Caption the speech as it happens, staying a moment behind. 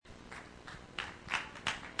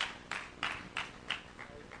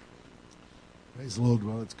Praise the Lord.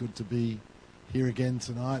 Well, it's good to be here again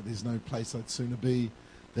tonight. There's no place I'd sooner be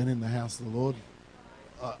than in the house of the Lord.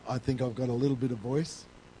 I think I've got a little bit of voice,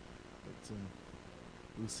 but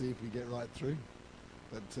we'll see if we get right through.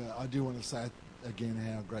 But I do want to say again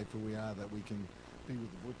how grateful we are that we can be with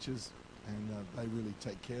the Butchers, and they really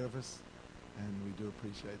take care of us, and we do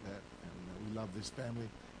appreciate that. And we love this family,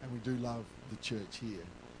 and we do love the church here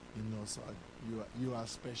in Northside. You are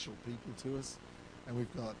special people to us. And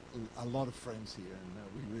we've got a lot of friends here,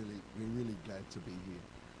 and we're really glad to be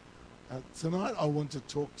here. Tonight I want to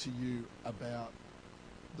talk to you about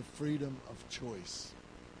the freedom of choice.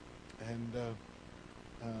 And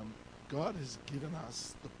God has given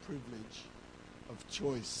us the privilege of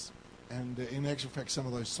choice. And in actual fact, some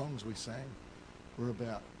of those songs we sang were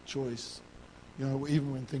about choice. You know,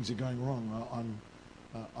 even when things are going wrong,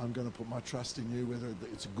 I'm going to put my trust in you, whether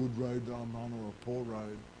it's a good road that I'm on or a poor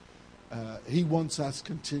road. He wants us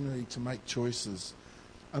continually to make choices.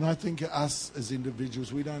 And I think us as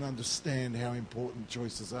individuals, we don't understand how important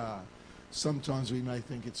choices are. Sometimes we may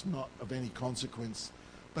think it's not of any consequence,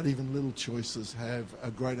 but even little choices have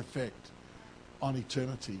a great effect on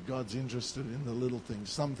eternity. God's interested in the little things.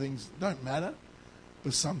 Some things don't matter,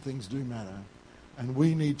 but some things do matter. And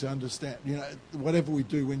we need to understand, you know, whatever we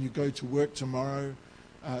do, when you go to work tomorrow,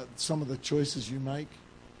 some of the choices you make,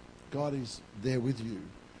 God is there with you.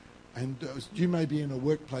 And you may be in a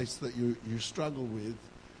workplace that you struggle with,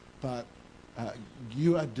 but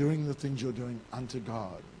you are doing the things you're doing unto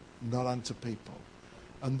God, not unto people.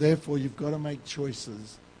 And therefore, you've got to make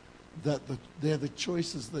choices they're the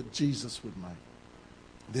choices that Jesus would make.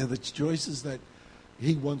 They're the choices that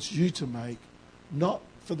he wants you to make, not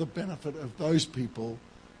for the benefit of those people,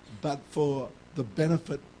 but for the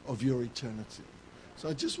benefit of your eternity. So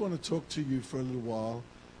I just want to talk to you for a little while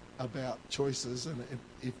about choices, and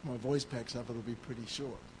if my voice packs up, it'll be pretty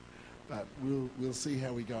short. But we'll see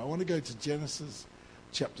how we go. I want to go to Genesis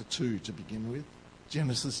chapter 2 to begin with.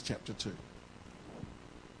 Genesis chapter 2.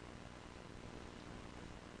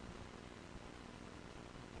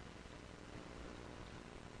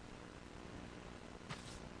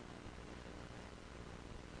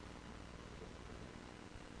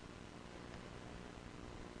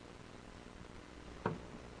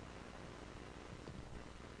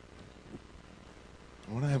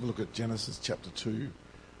 I want to have a look at Genesis chapter 2,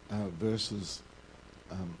 verses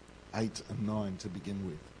 8 and 9 to begin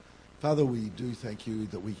with. Father, we do thank you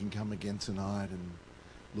that we can come again tonight, and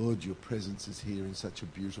Lord, your presence is here in such a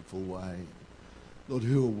beautiful way. Lord,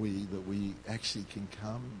 who are we that we actually can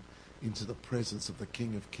come into the presence of the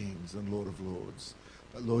King of Kings and Lord of Lords?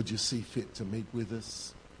 But Lord, you see fit to meet with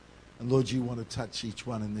us. And Lord, you want to touch each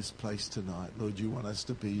one in this place tonight. Lord, you want us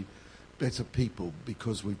to be better people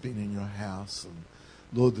because we've been in your house. And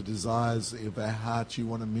Lord, the desires of our hearts, you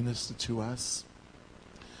want to minister to us.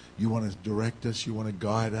 You want to direct us. You want to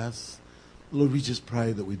guide us. Lord, we just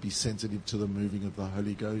pray that we be sensitive to the moving of the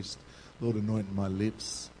Holy Ghost. Lord, anoint my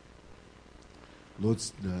lips. Lord,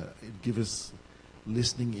 give us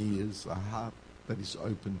listening ears, a heart that is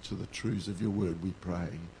open to the truths of your word, we pray.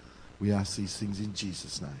 We ask these things in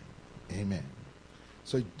Jesus' name. Amen.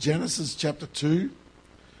 So Genesis chapter 2,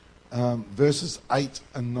 verses 8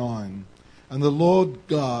 and 9. And the Lord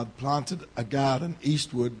God planted a garden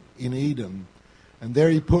eastward in Eden, and there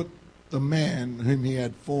he put the man whom he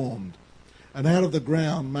had formed. And out of the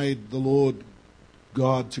ground made the Lord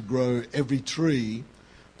God to grow every tree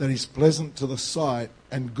that is pleasant to the sight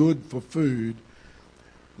and good for food,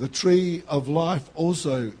 the tree of life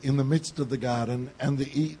also in the midst of the garden, and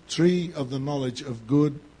the tree of the knowledge of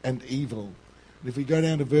good and evil. And if we go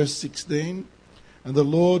down to verse 16... And the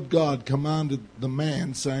Lord God commanded the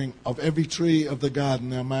man, saying, of every tree of the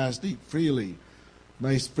garden thou mayest freely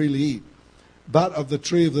eat. But of the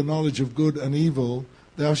tree of the knowledge of good and evil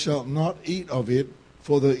thou shalt not eat of it,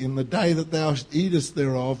 for in the day that thou eatest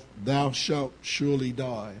thereof thou shalt surely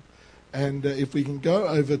die. And if we can go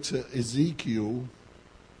over to Ezekiel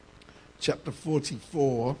chapter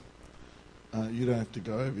 44, you don't have to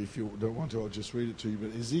go over if you don't want to, I'll just read it to you.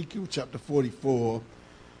 But Ezekiel chapter 44,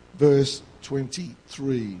 verse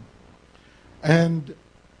 23. And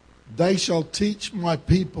they shall teach my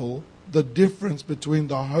people the difference between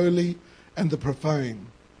the holy and the profane,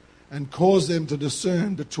 and cause them to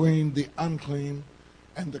discern between the unclean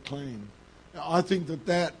and the clean. Now, I think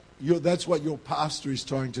that's what your pastor is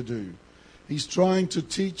trying to do. He's trying to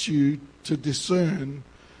teach you to discern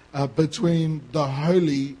between the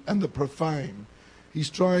holy and the profane. He's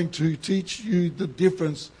trying to teach you the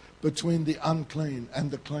difference between the unclean and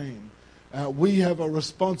the clean. We have a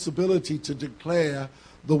responsibility to declare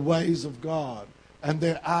the ways of God. And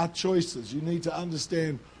there are choices. You need to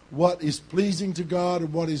understand what is pleasing to God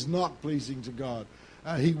and what is not pleasing to God.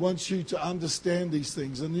 He wants you to understand these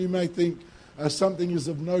things. And you may think something is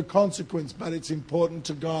of no consequence, but it's important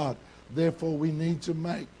to God. Therefore, we need to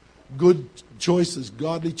make good choices,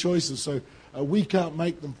 godly choices. So we can't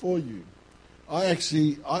make them for you. I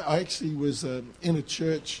actually was in a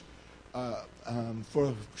church for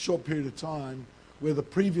a short period of time where the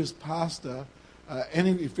previous pastor,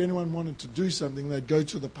 if anyone wanted to do something, they'd go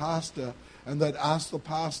to the pastor and they'd ask the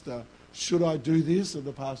pastor, should I do this? And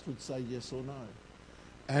the pastor would say yes or no.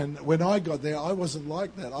 And when I got there, I wasn't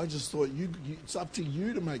like that. I just thought, it's up to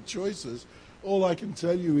you to make choices. All I can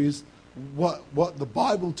tell you is what the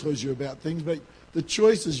Bible tells you about things, but the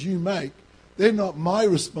choices you make, they're not my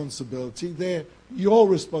responsibility. They're your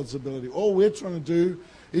responsibility. All we're trying to do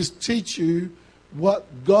is teach you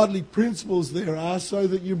what godly principles there are so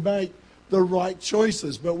that you make the right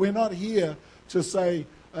choices. But we're not here to say,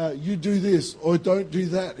 you do this or don't do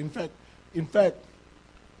that. In fact,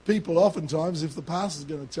 people oftentimes, if the pastor's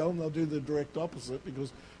going to tell them, they'll do the direct opposite,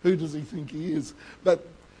 because who does he think he is? But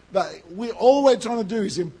all we're trying to do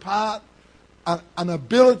is impart an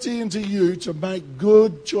ability into you to make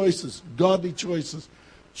good choices, godly choices.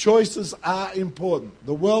 Choices are important.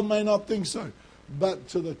 The world may not think so, but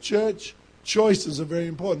to the church, choices are very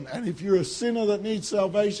important. And if you're a sinner that needs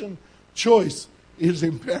salvation, choice is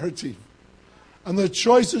imperative. And the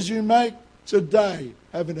choices you make today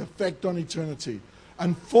have an effect on eternity.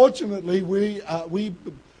 Unfortunately,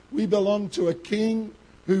 we belong to a king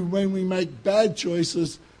who, when we make bad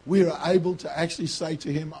choices, we are able to actually say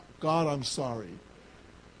to him, God, I'm sorry,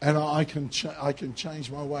 and I can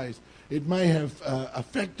change my ways. It may have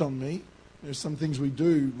effect on me. There's some things we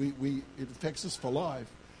do, it affects us for life,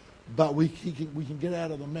 but we can get out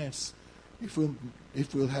of the mess if we'll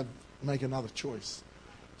make another choice.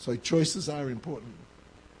 So choices are important.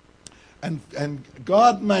 And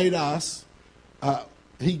God made us.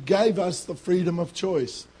 He gave us the freedom of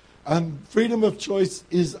choice. And freedom of choice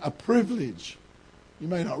is a privilege. You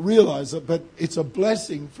may not realize it, but it's a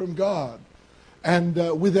blessing from God.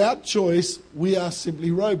 And without choice, we are simply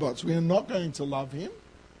robots. We are not going to love him.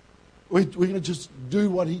 We're going to just do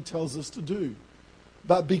what he tells us to do.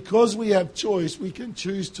 But because we have choice, we can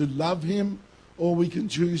choose to love him or we can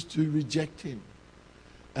choose to reject him.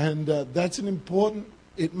 And that's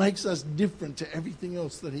it makes us different to everything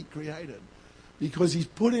else that he created. Because he's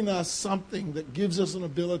put in us something that gives us an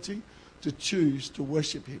ability to choose to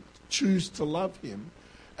worship him, choose to love him.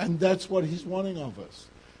 And that's what he's wanting of us.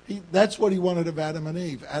 That's what he wanted of Adam and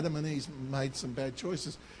Eve. Adam and Eve made some bad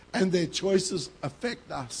choices. And their choices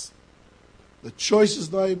affect us. The choices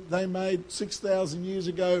they made 6,000 years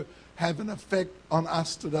ago have an effect on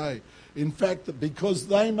us today. In fact, because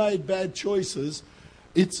they made bad choices,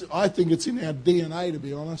 I think it's in our DNA, to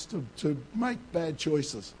be honest, to make bad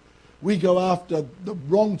choices. We go after the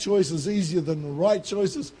wrong choices easier than the right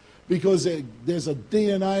choices because there's a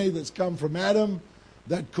DNA that's come from Adam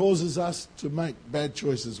that causes us to make bad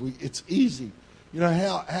choices. It's easy. You know,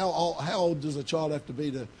 how old does a child have to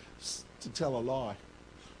be to tell a lie?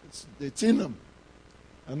 It's in them.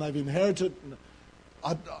 And they've inherited.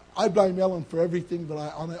 I blame Ellen for everything, but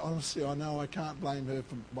honestly, I know I can't blame her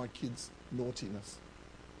for my kids' naughtiness.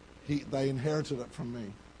 They inherited it from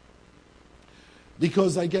me.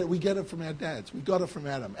 Because we get it from our dads. We got it from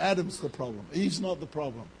Adam. Adam's the problem. Eve's not the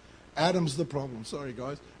problem. Adam's the problem. Sorry,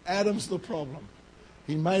 guys. Adam's the problem.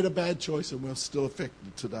 He made a bad choice and we're still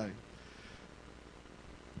affected today.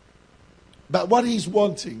 But what he's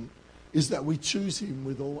wanting is that we choose him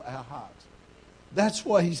with all our heart. That's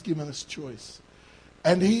why he's given us choice.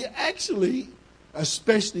 And he actually,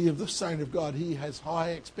 especially of the saint of God, he has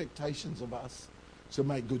high expectations of us to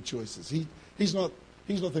make good choices. He's not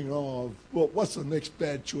thinking, well, what's the next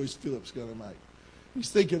bad choice Philip's going to make? He's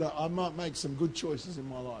thinking, I might make some good choices in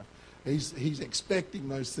my life. He's expecting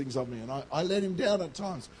those things of me. And I let him down at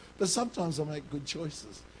times. But sometimes I make good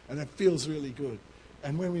choices. And it feels really good.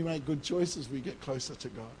 And when we make good choices, we get closer to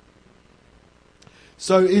God.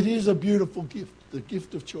 So it is a beautiful gift, the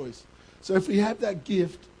gift of choice. So if we have that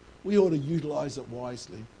gift, we ought to utilize it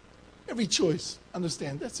wisely. Every choice,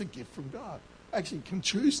 understand, that's a gift from God. I actually can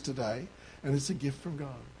choose today, and it's a gift from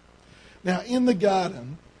God. Now, in the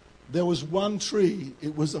garden, there was one tree.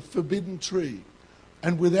 It was a forbidden tree.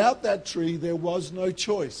 And without that tree, there was no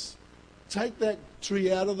choice. Take that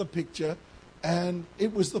tree out of the picture, and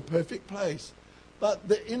it was the perfect place. But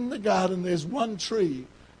in the garden, there's one tree,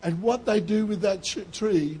 and what they do with that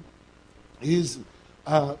tree is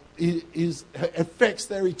affects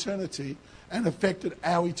their eternity and affected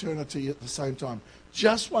our eternity at the same time.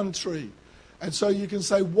 Just one tree. And so you can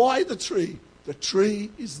say, why the tree? The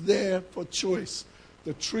tree is there for choice.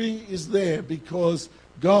 The tree is there because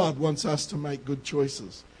God wants us to make good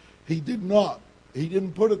choices. He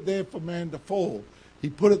didn't put it there for man to fall. He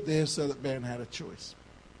put it there so that man had a choice.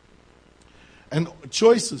 And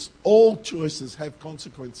all choices have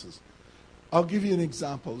consequences. I'll give you an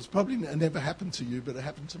example. It's probably never happened to you, but it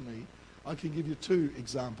happened to me. I can give you two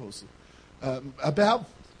examples. About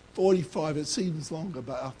 45, it seems longer,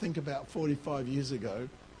 but I think about 45 years ago,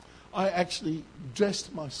 I actually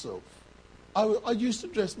dressed myself. I used to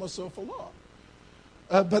dress myself a lot.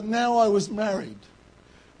 But now I was married.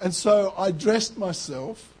 And so I dressed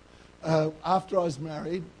myself after I was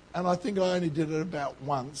married, and I think I only did it about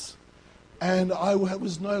once. And I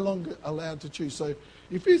was no longer allowed to choose. So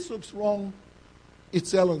if this looks wrong,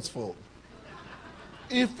 it's Ellen's fault.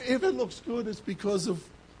 If it looks good, it's because of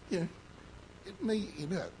me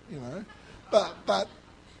in it, But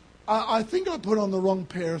I think I put on the wrong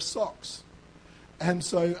pair of socks. And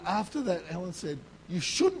so after that, Ellen said, you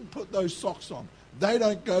shouldn't put those socks on. They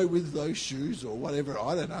don't go with those shoes or whatever,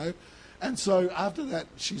 I don't know. And so after that,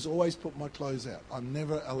 she's always put my clothes out. I'm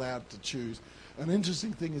never allowed to choose. An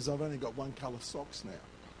interesting thing is I've only got one colour socks now.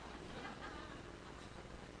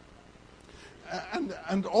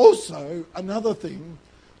 And also, another thing,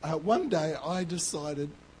 one day I decided,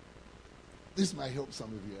 this may help some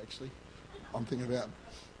of you actually, I'm thinking about,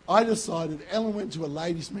 I decided, Ellen went to a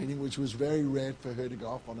ladies' meeting, which was very rare for her to go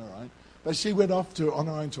off on her own, but she went off on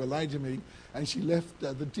her own to a ladies' meeting, and she left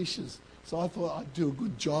the dishes. So I thought I'd do a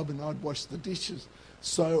good job and I'd wash the dishes.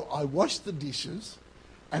 So I washed the dishes,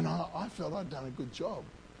 and I felt I'd done a good job.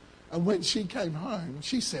 And when she came home,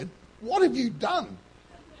 she said, what have you done?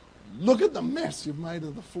 Look at the mess you've made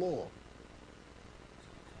of the floor.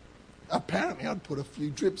 Apparently I'd put a few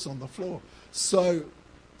drips on the floor. So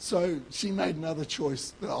she made another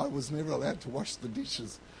choice that I was never allowed to wash the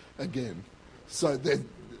dishes again. So it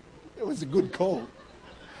was a good call.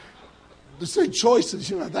 The see, choices,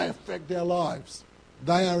 they affect our lives.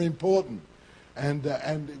 They are important.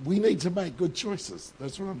 And we need to make good choices.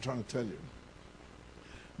 That's what I'm trying to tell you.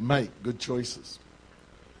 Make good choices.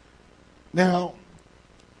 Now,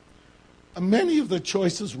 many of the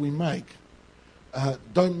choices we make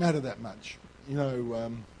don't matter that much.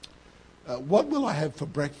 What will I have for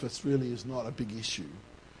breakfast really is not a big issue.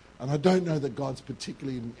 And I don't know that God's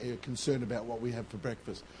particularly concerned about what we have for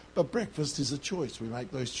breakfast. But breakfast is a choice. We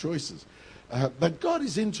make those choices. But God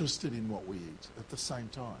is interested in what we eat at the same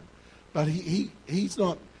time. But he's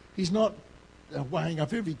not weighing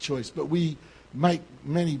up every choice. But we make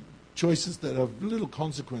many choices that have little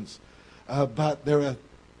consequence. But there are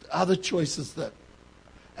other choices that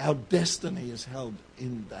our destiny is held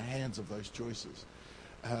in the hands of those choices.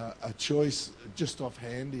 A choice, just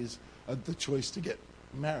offhand, is the choice to get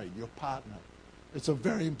married, your partner. It's a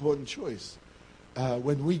very important choice.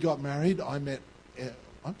 When we got married, I met...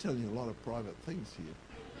 I'm telling you a lot of private things here.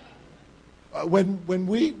 When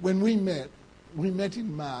we met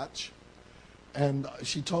in March, and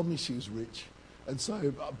she told me she was rich. And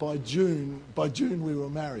so by June we were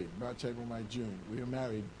married. March, April, May, June. We were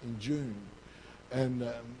married in June. And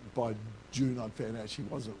by June I found out she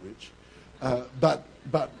wasn't rich. But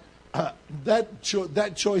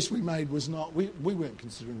that choice we made was not, we weren't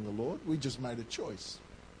considering the Lord. We just made a choice.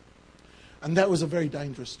 And that was a very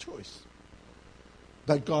dangerous choice.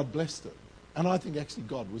 But God blessed it. And I think actually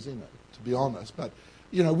God was in it, to be honest. But,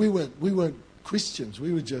 we weren't Christians.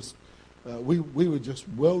 We were just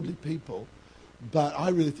worldly people. But I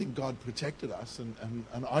really think God protected us.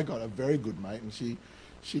 And I got a very good mate. And she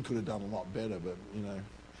could have done a lot better.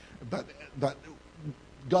 But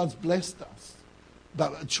God's blessed us.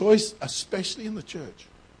 But a choice, especially in the church,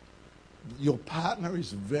 your partner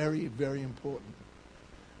is very, very important.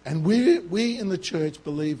 And we in the church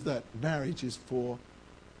believe that marriage is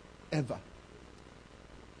forever.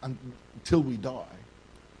 Until we die,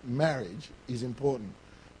 marriage is important.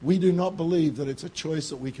 We do not believe that it's a choice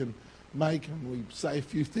that we can make and we say a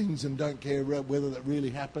few things and don't care whether that really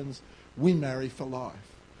happens. We marry for life.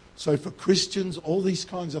 So for Christians, all these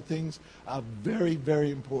kinds of things are very, very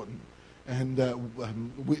important. And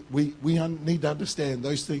we need to understand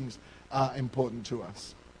those things are important to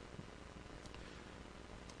us.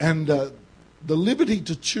 And the liberty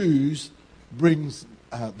to choose brings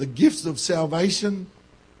the gifts of salvation,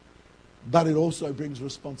 but it also brings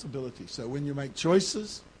responsibility. So when you make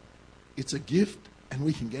choices, it's a gift, and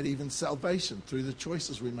we can get even salvation through the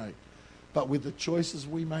choices we make. But with the choices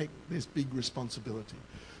we make, there's big responsibility.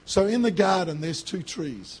 So in the garden, there's two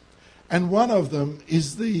trees. And one of them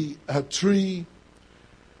is the tree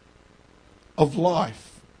of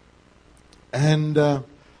life. And I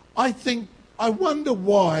wonder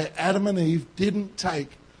why Adam and Eve didn't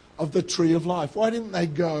take of the tree of life? Why didn't they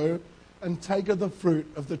go and take of the fruit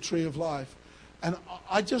of the tree of life? And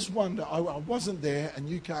I just wonder, I wasn't there and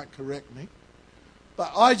you can't correct me,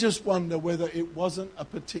 but I just wonder whether it wasn't a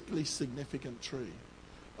particularly significant tree.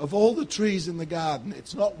 Of all the trees in the garden,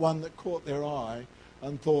 it's not one that caught their eye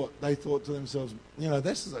and they thought to themselves,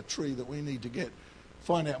 this is a tree that we need to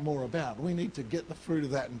find out more about. We need to get the fruit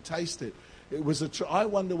of that and taste it. It was I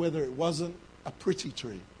wonder whether it wasn't a pretty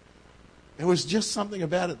tree. It was just something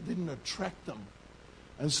about it that didn't attract them.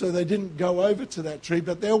 And so they didn't go over to that tree.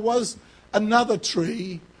 But there was another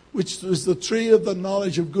tree, which was the tree of the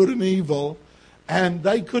knowledge of good and evil, and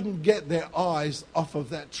they couldn't get their eyes off of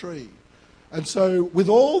that tree. And so with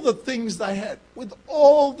all the things they had,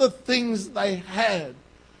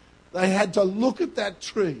 they had to look at that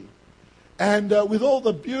tree. And with all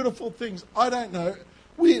the beautiful things, I don't know,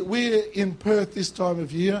 we're in Perth this time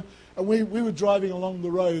of year, and we were driving along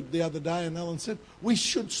the road the other day, and Ellen said, we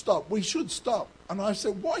should stop. And I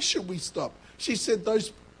said, why should we stop? She said,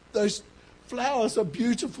 those flowers are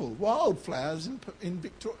beautiful, wildflowers in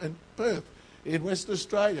Perth, in West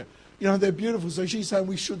Australia. They're beautiful. So she's saying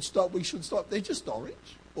we should stop. They're just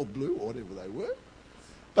orange or blue or whatever they were.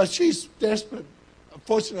 But she's desperate.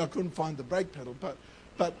 Unfortunately, I couldn't find the brake pedal.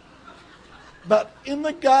 But in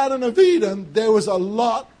the Garden of Eden, there was a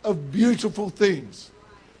lot of beautiful things.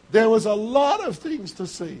 There was a lot of things to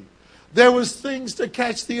see. There was things to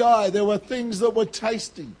catch the eye. There were things that were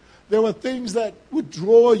tasty. There were things that would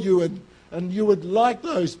draw you and you would like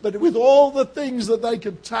those. But with all the things that they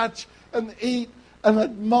could touch and eat and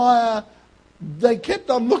admire, they kept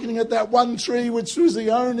on looking at that one tree, which was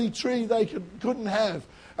the only tree they couldn't have.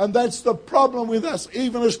 And that's the problem with us,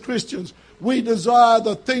 even as Christians. We desire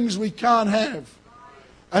the things we can't have.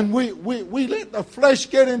 And we let the flesh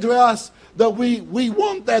get into us that we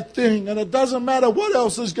want that thing. And it doesn't matter what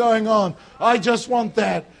else is going on. I just want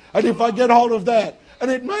that. And if I get hold of that. And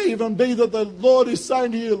it may even be that the Lord is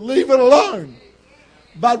saying to you, leave it alone.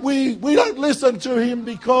 But we don't listen to him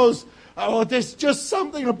because there's just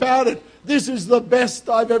something about it. This is the best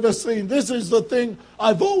I've ever seen. This is the thing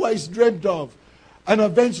I've always dreamt of. And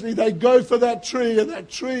eventually they go for that tree, and that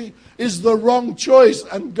tree is the wrong choice.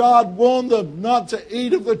 And God warned them not to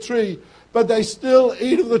eat of the tree, but they still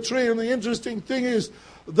eat of the tree. And the interesting thing is,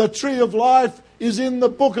 the tree of life is in the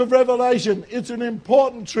book of Revelation. It's an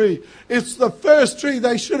important tree. It's the first tree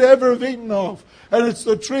they should ever have eaten of. And it's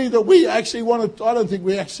the tree that we actually want to, I don't think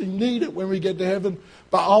we actually need it when we get to heaven,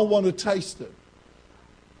 but I'll want to taste it.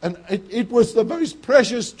 And it was the most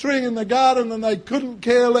precious tree in the garden, and they couldn't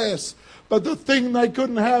care less. But the thing they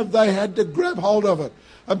couldn't have, they had to grab hold of it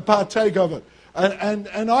and partake of it.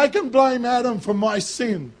 And I can blame Adam for my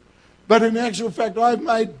sin. But in actual fact, I've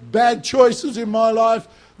made bad choices in my life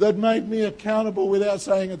that made me accountable without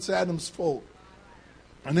saying it's Adam's fault.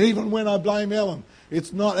 And even when I blame Ellen,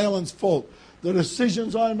 it's not Ellen's fault. The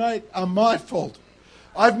decisions I make are my fault.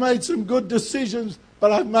 I've made some good decisions,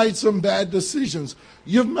 but I've made some bad decisions.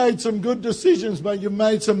 You've made some good decisions, but you've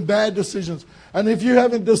made some bad decisions. And if you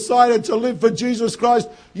haven't decided to live for Jesus Christ,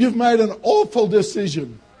 you've made an awful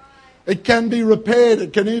decision. It can be repaired.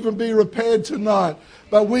 It can even be repaired tonight.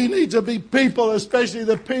 But we need to be people, especially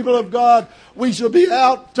the people of God. We should be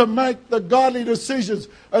out to make the godly decisions.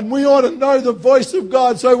 And we ought to know the voice of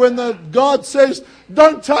God. So when God says,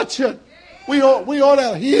 don't touch it, we ought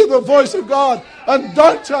to hear the voice of God and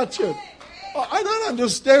don't touch it. I don't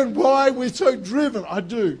understand why we're so driven. I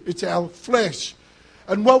do. It's our flesh.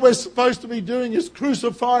 And what we're supposed to be doing is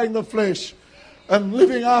crucifying the flesh and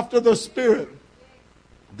living after the Spirit.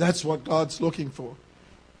 That's what God's looking for.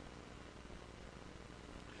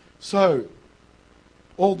 So,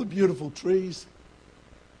 all the beautiful trees,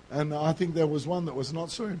 and I think there was one that was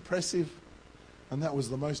not so impressive, and that was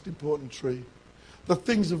the most important tree. The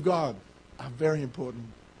things of God are very important.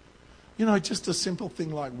 Just a simple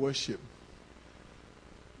thing like worship.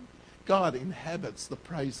 God inhabits the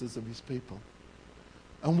praises of his people.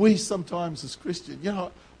 And we sometimes as Christians,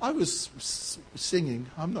 I was singing.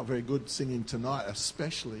 I'm not very good singing tonight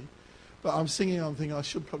especially. But I'm singing, I'm thinking I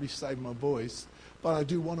should probably save my voice. But I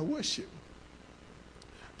do want to worship.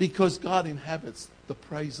 Because God inhabits the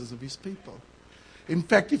praises of his people. In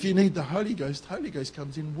fact, if you need the Holy Ghost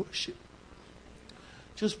comes in worship.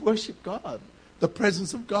 Just worship God. The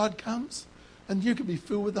presence of God comes and you can be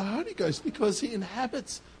filled with the Holy Ghost because he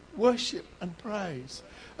inhabits worship and praise.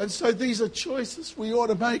 And so these are choices we ought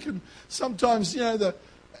to make. And sometimes, the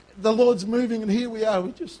Lord's moving and here we are,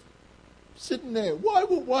 we're just sitting there.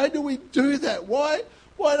 Why do we do that? Why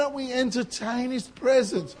Why don't we entertain his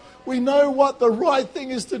presence? We know what the right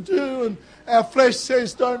thing is to do, and our flesh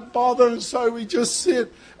says don't bother, and so we just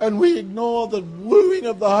sit and we ignore the wooing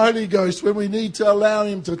of the Holy Ghost when we need to allow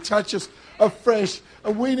him to touch us afresh.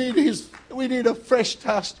 And we need a fresh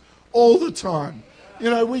touch all the time.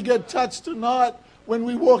 We get touched tonight. When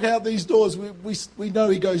we walk out these doors, we know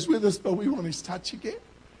he goes with us, but we want his touch again.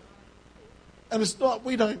 And it's not,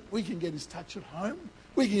 we can get his touch at home.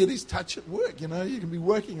 We can get his touch at work, You can be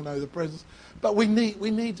working and know the presence. But we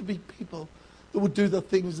need to be people that will do the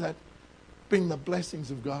things that bring the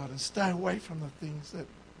blessings of God and stay away from the things that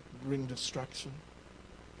bring destruction.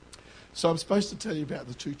 So I'm supposed to tell you about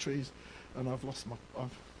the two trees, and I've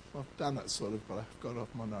done that sort of, but I've got off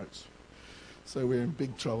my notes. So we're in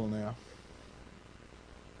big trouble now.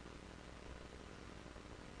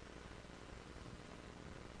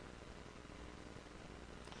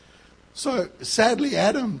 So, sadly,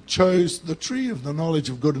 Adam chose the tree of the knowledge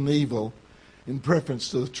of good and evil in preference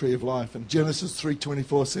to the tree of life. And Genesis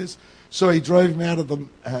 3:24 says, So he drove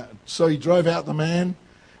out the man,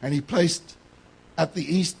 and he placed at the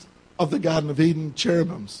east of the Garden of Eden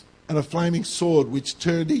cherubims and a flaming sword which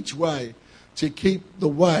turned each way to keep the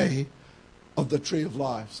way of the tree of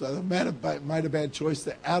life. So they made a bad choice.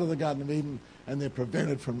 They're out of the Garden of Eden, and they're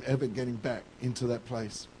prevented from ever getting back into that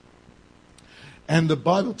place. And the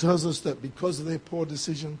Bible tells us that because of their poor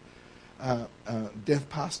decision, death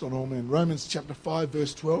passed on all men. Romans chapter 5,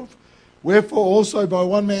 verse 12. Wherefore also by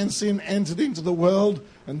one man's sin entered into the world,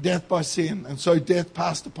 and death by sin. And so death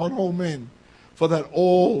passed upon all men, for that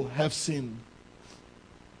all have sinned.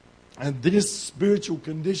 And this spiritual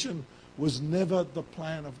condition was never the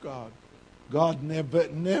plan of God. God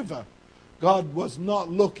never. God was not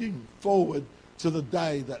looking forward to the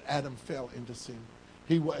day that Adam fell into sin.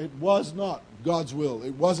 It was not God's will.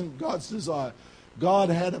 It wasn't God's desire. God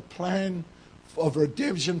had a plan of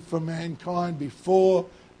redemption for mankind before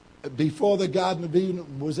the Garden of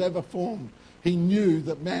Eden was ever formed. He knew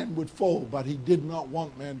that man would fall, but he did not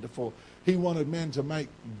want man to fall. He wanted man to make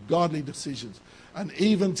godly decisions. And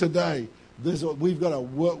even today, we've got a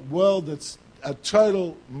world that's a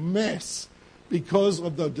total mess because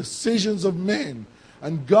of the decisions of men.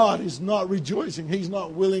 And God is not rejoicing. He's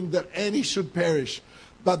not willing that any should perish,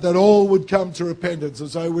 but that all would come to repentance. And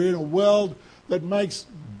so we're in a world that makes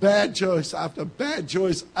bad choice after bad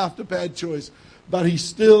choice after bad choice. But he's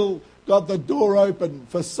still got the door open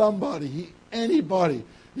for somebody, anybody.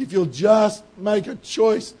 If you'll just make a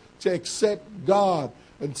choice to accept God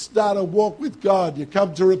and start a walk with God, you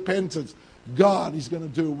come to repentance, God is going to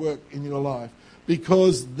do a work in your life.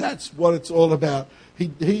 Because that's what it's all about.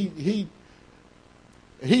 Sin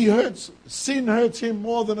hurts him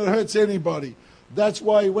more than it hurts anybody. That's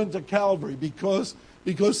why he went to Calvary, because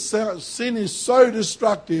sin is so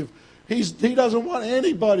destructive. He doesn't want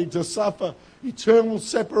anybody to suffer eternal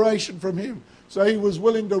separation from him. So he was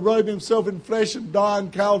willing to robe himself in flesh and die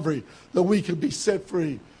on Calvary that we could be set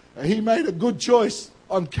free. He made a good choice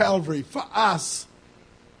on Calvary for us.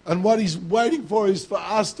 And what he's waiting for is for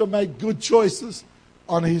us to make good choices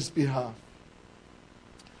on his behalf.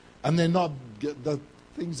 And the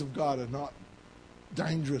things of God are not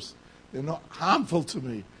dangerous. They're not harmful to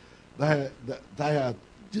me. They're going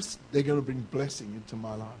to bring blessing into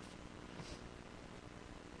my life.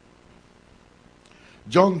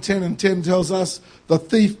 John 10:10 tells us, the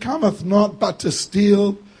thief cometh not but to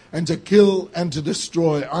steal and to kill and to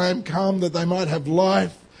destroy. I am come that they might have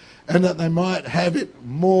life and that they might have it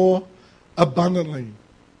more abundantly.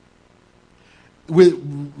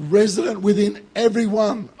 Resident within every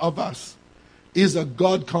one of us is a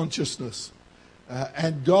God consciousness.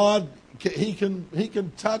 And God, He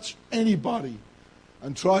can touch anybody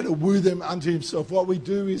and try to woo them unto Himself. What we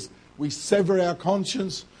do is we sever our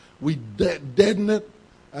conscience, we deaden it,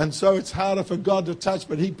 and so it's harder for God to touch.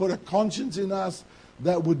 But He put a conscience in us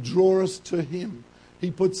that would draw us to Him.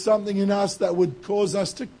 He put something in us that would cause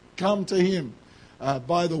us to come to Him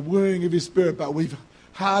by the wooing of His Spirit. But we've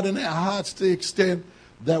hardened our hearts to the extent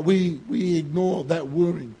that we ignore that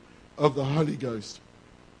wooing of the Holy Ghost.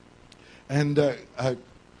 And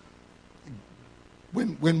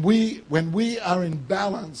when we are in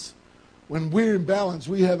balance,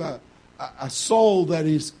 we have a soul that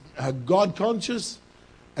is God conscious,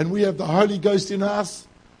 and we have the Holy Ghost in us,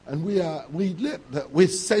 and we're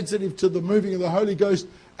sensitive to the moving of the Holy Ghost.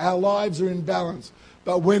 Our lives are in balance.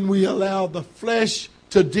 But when we allow the flesh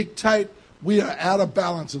to dictate, we are out of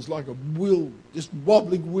balance. It's like a wheel, just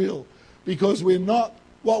wobbling wheel, because we're not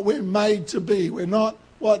what we're made to be. We're not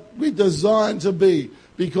what we're designed to be,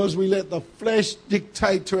 because we let the flesh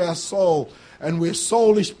dictate to our soul, and we're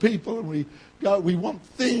soulish people, and we God, we want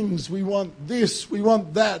things, we want this, we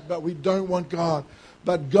want that, but we don't want God.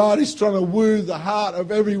 But God is trying to woo the heart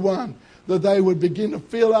of everyone, that they would begin to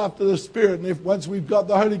feel after the Spirit. And if once we've got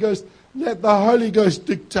the Holy Ghost, let the Holy Ghost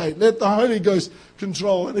dictate. Let the Holy Ghost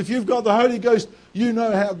control. And if you've got the Holy Ghost, you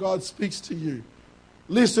know how God speaks to you.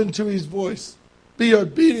 Listen to His voice. Be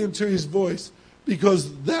obedient to His voice.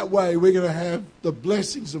 Because that way we're going to have the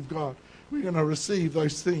blessings of God. We're going to receive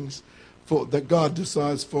those things that God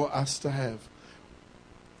decides for us to have.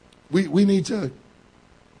 We need to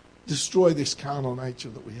destroy this carnal nature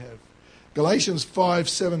that we have. Galatians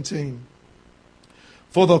 5:17.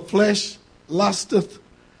 For the flesh lusteth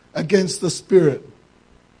against the Spirit,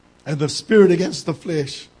 and the Spirit against the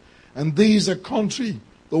flesh. And these are contrary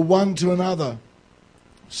the one to another,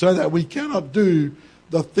 so that we cannot do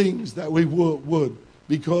the things that we would,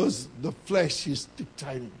 because the flesh is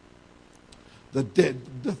dictating.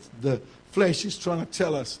 The flesh is trying to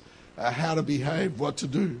tell us how to behave, what to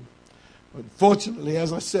do. Unfortunately,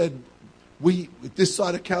 as I said, with this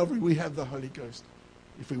side of Calvary, we have the Holy Ghost.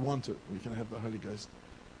 If we want it, we can have the Holy Ghost.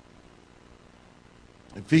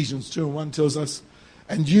 Ephesians 2:1 tells us,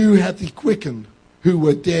 and you hath He quickened, who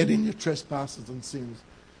were dead in your trespasses and sins.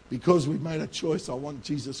 Because we've made a choice, I want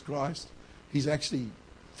Jesus Christ. He's actually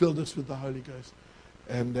filled us with the Holy Ghost.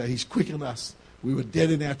 And He's quickened us. We were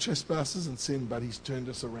dead in our trespasses and sin, but He's turned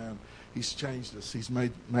us around. He's changed us. He's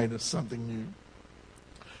made us something new.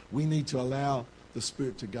 We need to allow the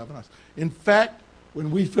Spirit to govern us. In fact,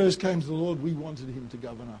 when we first came to the Lord, we wanted Him to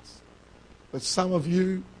govern us. But some of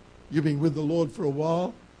you, you've been with the Lord for a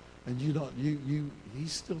while, and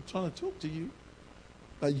He's still trying to talk to you,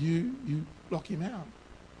 but you block Him out.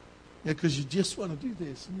 Yeah, because you just want to do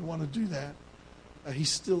this and you want to do that.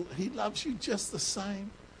 He loves you just the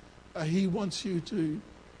same. He wants you to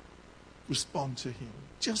respond to Him,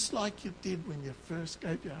 just like you did when you first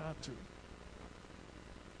gave your heart to Him.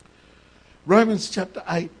 Romans chapter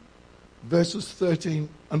 8, verses 13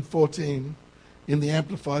 and 14 in the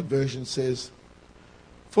Amplified Version says,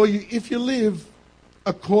 if you live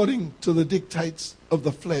according to the dictates of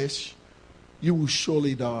the flesh, you will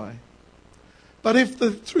surely die. But if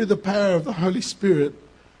through the power of the Holy Spirit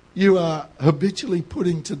you are habitually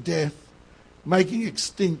putting to death, making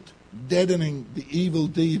extinct, deadening the evil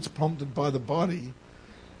deeds prompted by the body,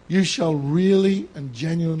 you shall really and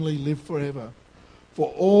genuinely live forever.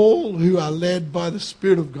 For all who are led by the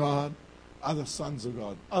Spirit of God are the sons of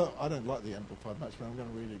God. Oh, I don't like the Amplified much, but I'm going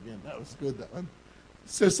to read it again. That was good, that one. It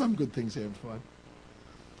says some good things, Amplified.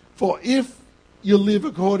 For if you live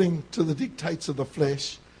according to the dictates of the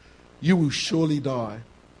flesh, you will surely die.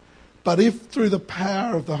 But if through the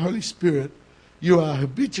power of the Holy Spirit you are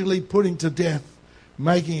habitually putting to death,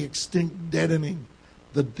 making extinct, deadening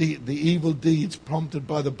the evil deeds prompted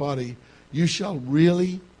by the body, you shall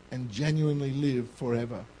really and genuinely live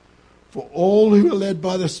forever. For all who are led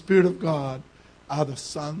by the Spirit of God are the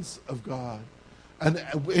sons of God. And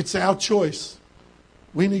it's our choice.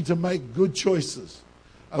 We need to make good choices.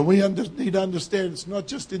 And we need to understand it's not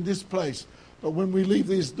just in this place, but when we leave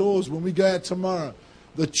these doors, when we go out tomorrow,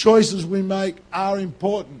 the choices we make are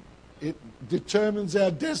important. It determines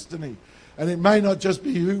our destiny. And it may not just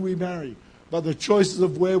be who we marry, but the choices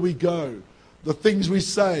of where we go. The things we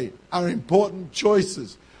say are important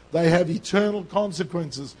choices. They have eternal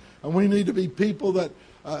consequences. And we need to be people that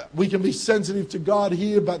we can be sensitive to God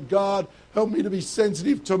here, but God, help me to be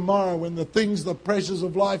sensitive tomorrow when the things, the pressures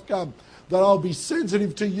of life come, that I'll be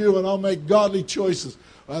sensitive to you and I'll make godly choices.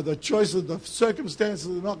 The choices, the circumstances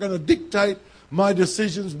are not going to dictate my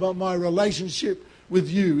decisions, but my relationship with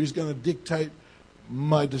you is going to dictate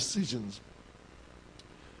my decisions.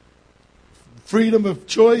 Freedom of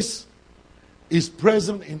choice is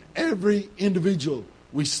present in every individual.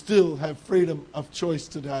 We still have freedom of choice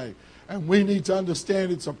today. And we need to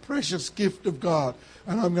understand it's a precious gift of God.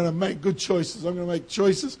 And I'm going to make good choices. I'm going to make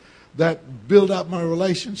choices that build up my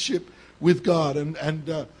relationship with God.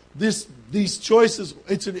 And these choices,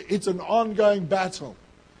 it's an ongoing battle.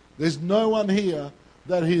 There's no one here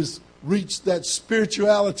that has reached that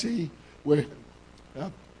spirituality where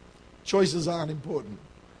choices aren't important.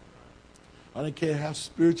 I don't care how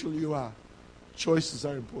spiritual you are. Choices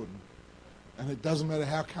are important. And it doesn't matter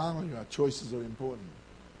how carnal you are. Choices are important.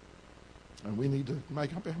 And we need to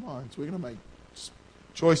make up our minds. We're going to make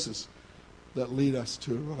choices that lead us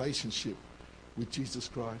to a relationship with Jesus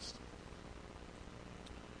Christ.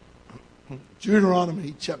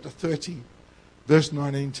 Deuteronomy chapter 30, verse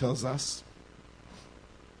 19 tells us,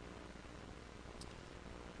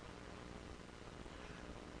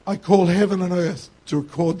 I call heaven and earth to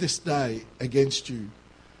record this day against you,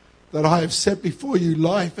 that I have set before you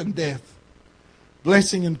life and death,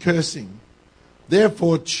 blessing and cursing.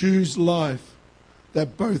 Therefore choose life,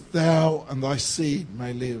 that both thou and thy seed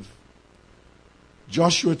may live.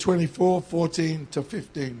 Joshua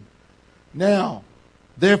 24:14-15. Now,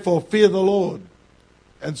 therefore fear the Lord,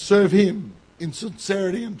 and serve him in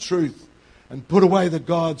sincerity and truth, and put away the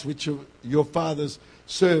gods which your fathers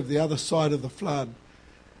served the other side of the flood,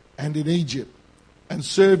 and in Egypt, and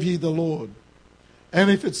serve ye the Lord. And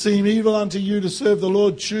if it seem evil unto you to serve the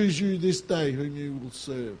Lord, choose you this day whom you will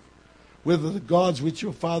serve, whether the gods which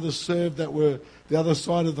your fathers served that were the other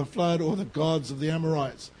side of the flood, or the gods of the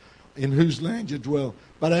Amorites, in whose land you dwell.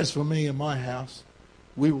 But as for me and my house,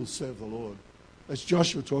 we will serve the Lord. That's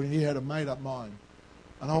Joshua talking. He had a made-up mind.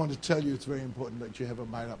 And I want to tell you, it's very important that you have a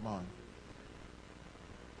made-up mind.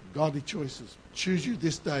 Godly choices. Choose you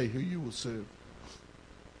this day who you will serve.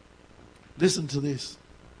 Listen to this.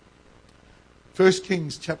 1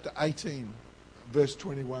 Kings chapter 18, verse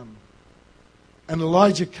 21. And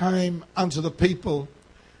Elijah came unto the people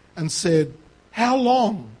and said, How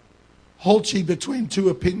long halt ye between two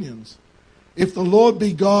opinions? If the Lord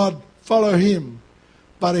be God, follow him.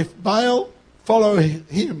 But if Baal, follow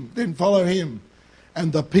him, then follow him.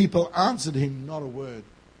 And the people answered him not a word.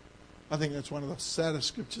 I think that's one of the saddest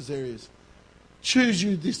scriptures there is. Choose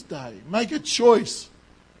you this day. Make a choice.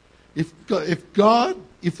 If the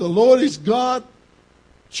Lord is God,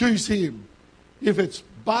 choose him. If it's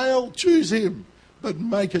Baal, choose him. But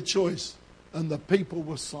make a choice. And the people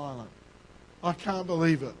were silent. I can't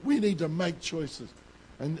believe it. We need to make choices.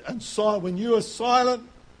 And when you are silent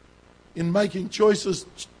in making choices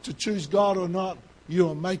to choose God or not, you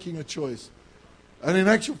are making a choice. And in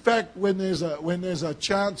actual fact, when there's a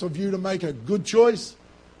chance of you to make a good choice,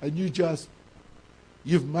 and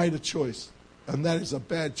you've made a choice, and that is a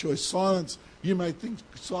bad choice. Silence, you may think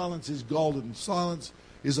silence is golden. Silence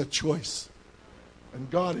is a choice. And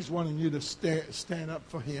God is wanting you to stand up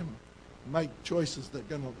for him. Make choices that are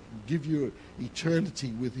going to give you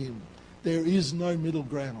eternity with him. There is no middle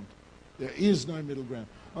ground. There is no middle ground.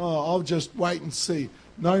 Oh, I'll just wait and see.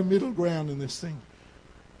 No middle ground in this thing.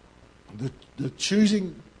 The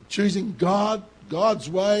choosing God's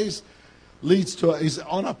ways is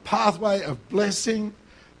on a pathway of blessing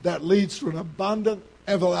that leads to an abundant,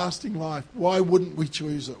 everlasting life. Why wouldn't we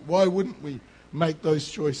choose it? Why wouldn't we make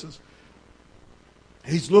those choices?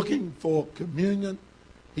 He's looking for communion.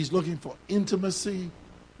 He's looking for intimacy.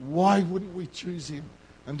 Why wouldn't we choose him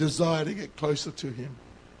and desire to get closer to him?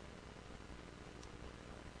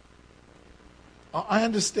 I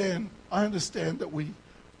understand that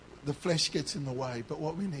the flesh gets in the way, but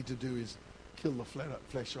what we need to do is kill the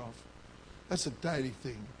flesh off. That's a daily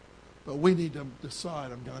thing. But we need to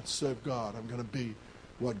decide, I'm going to serve God. I'm going to be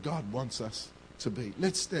what God wants us to be.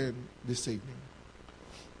 Let's stand this evening.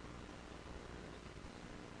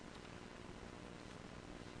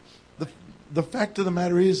 The fact of the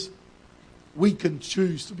matter is, we can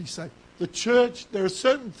choose to be saved. The church, there are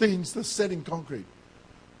certain things that are set in concrete.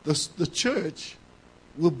 The church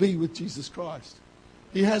will be with Jesus Christ.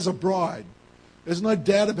 He has a bride. There's no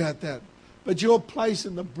doubt about that. But your place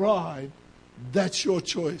in the bride, that's your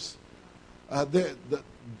choice. The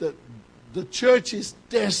church is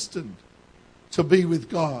destined to be with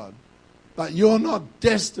God. But you're not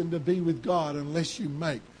destined to be with God unless you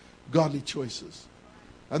make godly choices.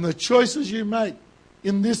 And the choices you make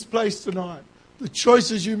in this place tonight, the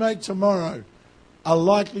choices you make tomorrow, are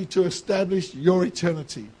likely to establish your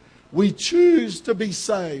eternity. We choose to be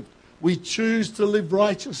saved. We choose to live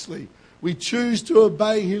righteously. We choose to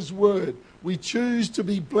obey his word. We choose to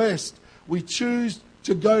be blessed. We choose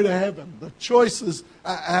to go to heaven. The choices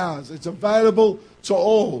are ours. It's available to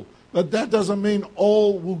all. But that doesn't mean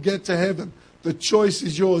all will get to heaven. The choice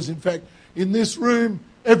is yours. In fact, in this room,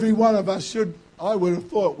 every one of us I would have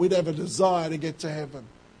thought we'd have a desire to get to heaven.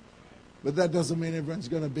 But that doesn't mean everyone's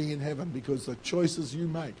going to be in heaven, because the choices you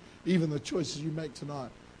make, even the choices you make tonight,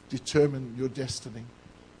 determine your destiny.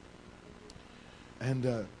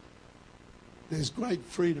 And there's great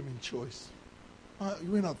freedom in choice.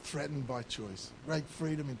 We're not threatened by choice. Great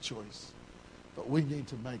freedom in choice. But we need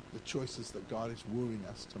to make the choices that God is wooing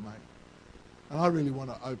us to make. And I really want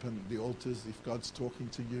to open the altars if God's talking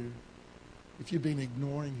to you. If you've been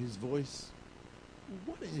ignoring his voice,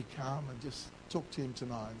 why don't you come and just talk to him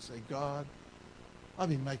tonight and say, God, I've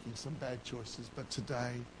been making some bad choices, but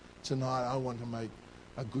tonight, I want to make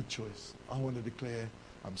a good choice. I want to declare,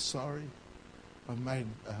 I'm sorry. I've made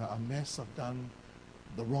a mess. I've done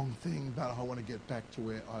the wrong thing, but I want to get back to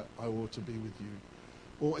where I ought to be with you.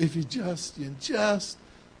 Or if you're just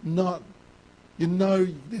not,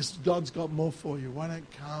 this God's got more for you. Why don't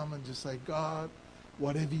come and just say, God,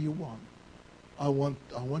 whatever you want, I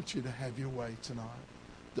want you to have your way tonight.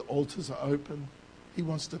 The altars are open. He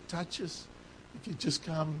wants to touch us. If you just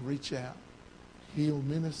come and reach out, He'll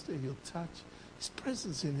minister, He'll touch. His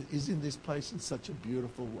presence is in this place in such a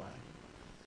beautiful way.